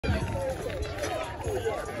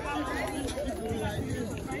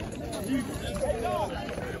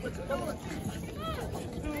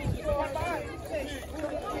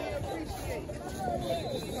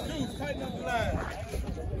Tighten up the line.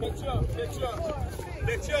 Catch up, catch up,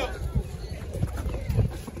 catch up.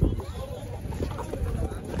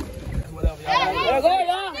 Let's go,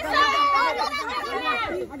 y'all.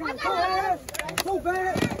 I got it. So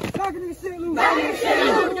bad. Knock a nigga shit loose. Knock a nigga shit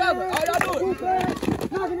loose. Together. All y'all do it. Too bad.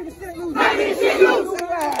 Knock a nigga shit loose. Knock a nigga shit loose. Too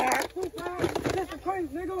bad. Too bad. Get the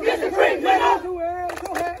creep, nigga. Get the creep, nigga. Too bad.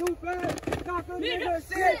 Too bad. Too bad. Knock a nigga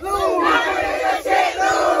shit loose. Knock a nigga shit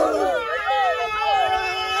loose.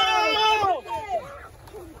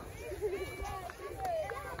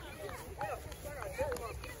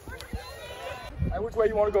 Hey, which way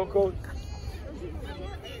you want to go, coach?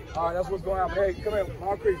 All right, that's what's going on. Hey, come here,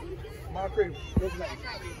 Moncrief. Moncrief, listen up.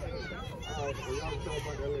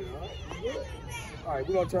 All right,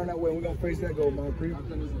 we're going to turn that way. We're going to face that goal, Moncrief.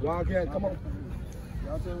 Wildcat, come on.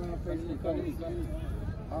 Y'all turn around and face the goal.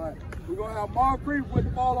 All right, we're going to have Moncrief with the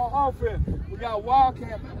ball on offense. We got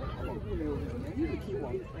Wildcat.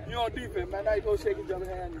 You on defense, man. Now you go shake each other's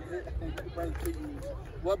hand and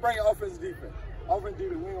bring your offense defense. Offense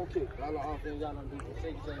defense, we ain't gonna kick. Y'all on offense, y'all on defense.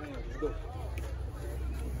 Shake each other's hands. Let's go.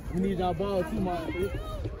 We need y'all ball too, Moncrief.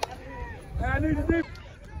 Hey, I need the defense.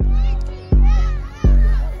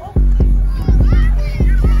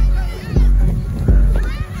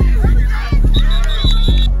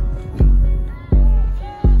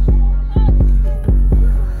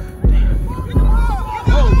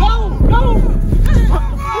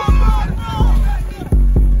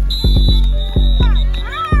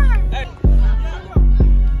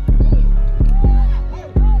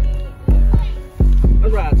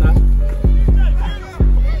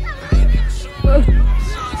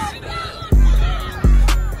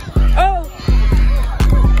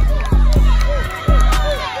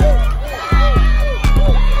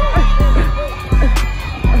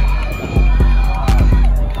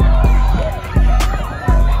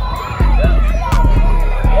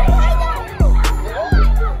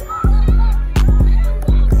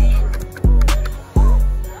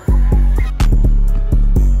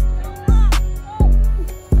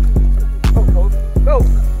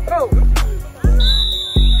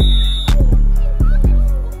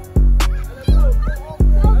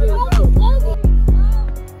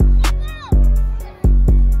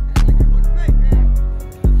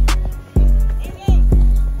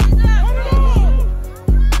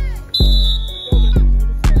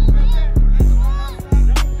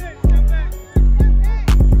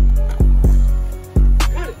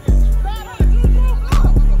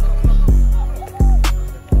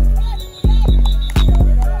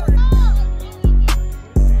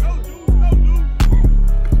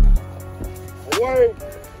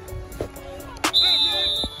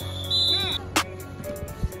 Oh,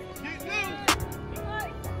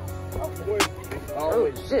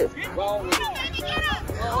 shit.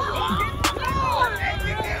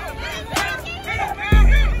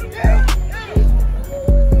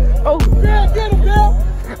 Oh, yeah, get him, Bill.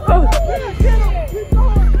 Oh, yeah, get him. Keep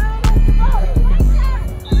going, Bill.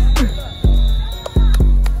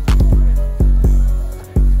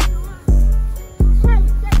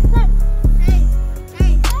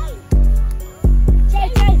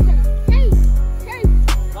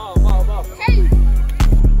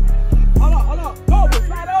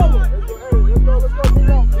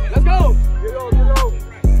 Let's go.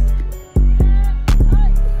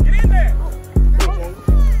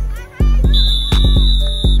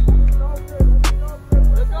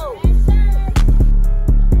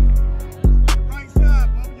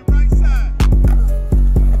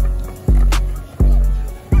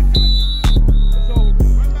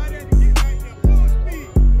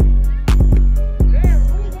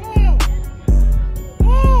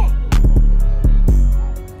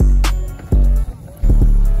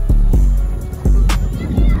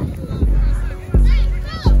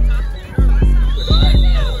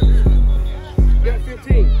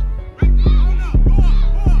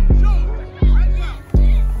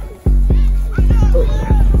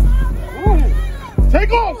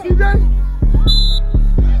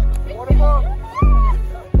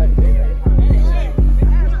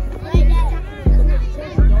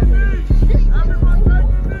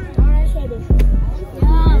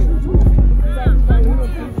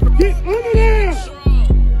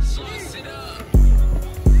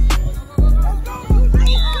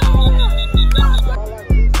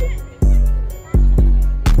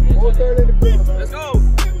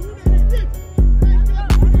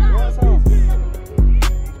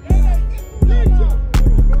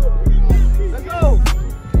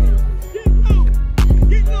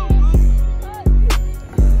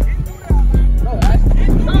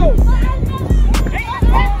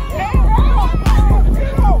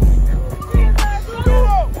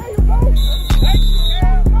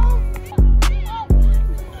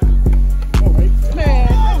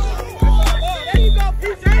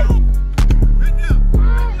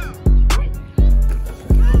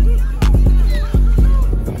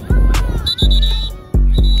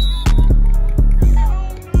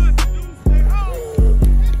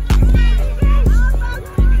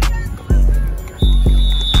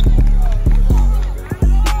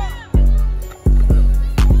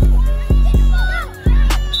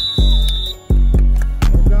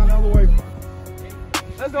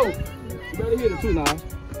 let's go. You better hit it too now.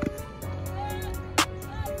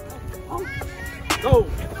 Go.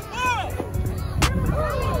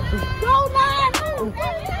 Go, man!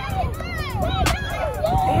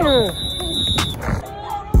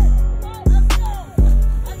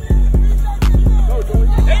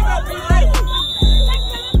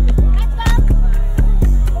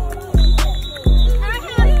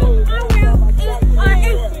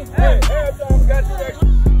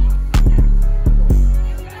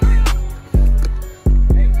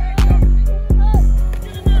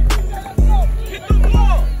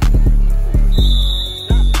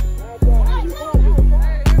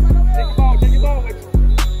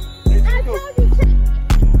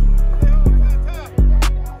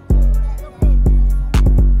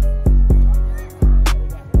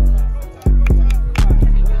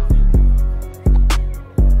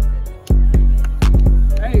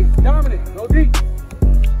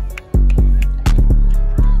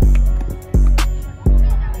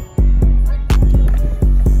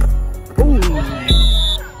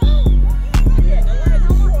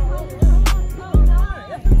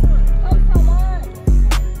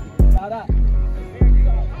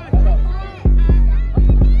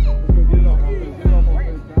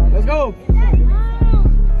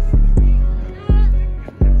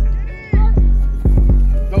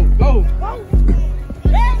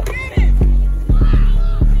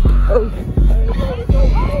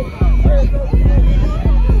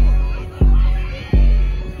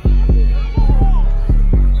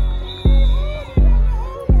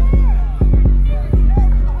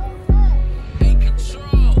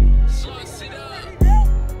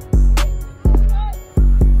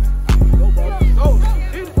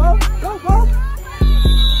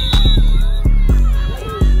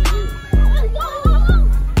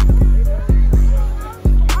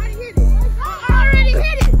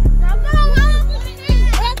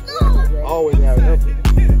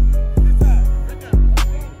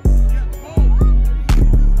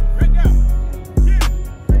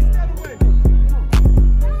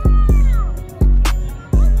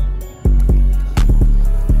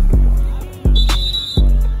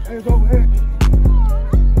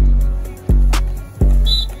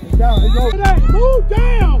 Move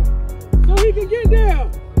down so he can get there.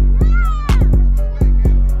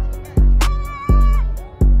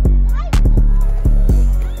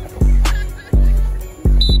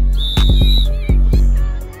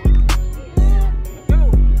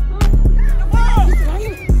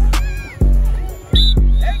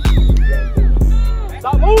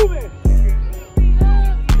 Stop moving.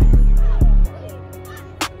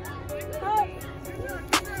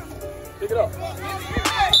 Pick it up.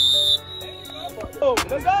 Oh,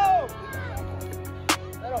 let's go.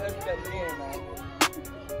 That don't have to get again, man.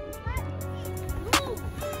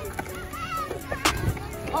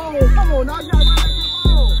 Oh, come on, now you gotta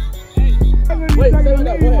go. Wait, stay like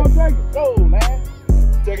that. Go ahead. Go, man.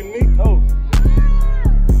 Taking a knee. Oh.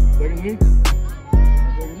 Taking a knee.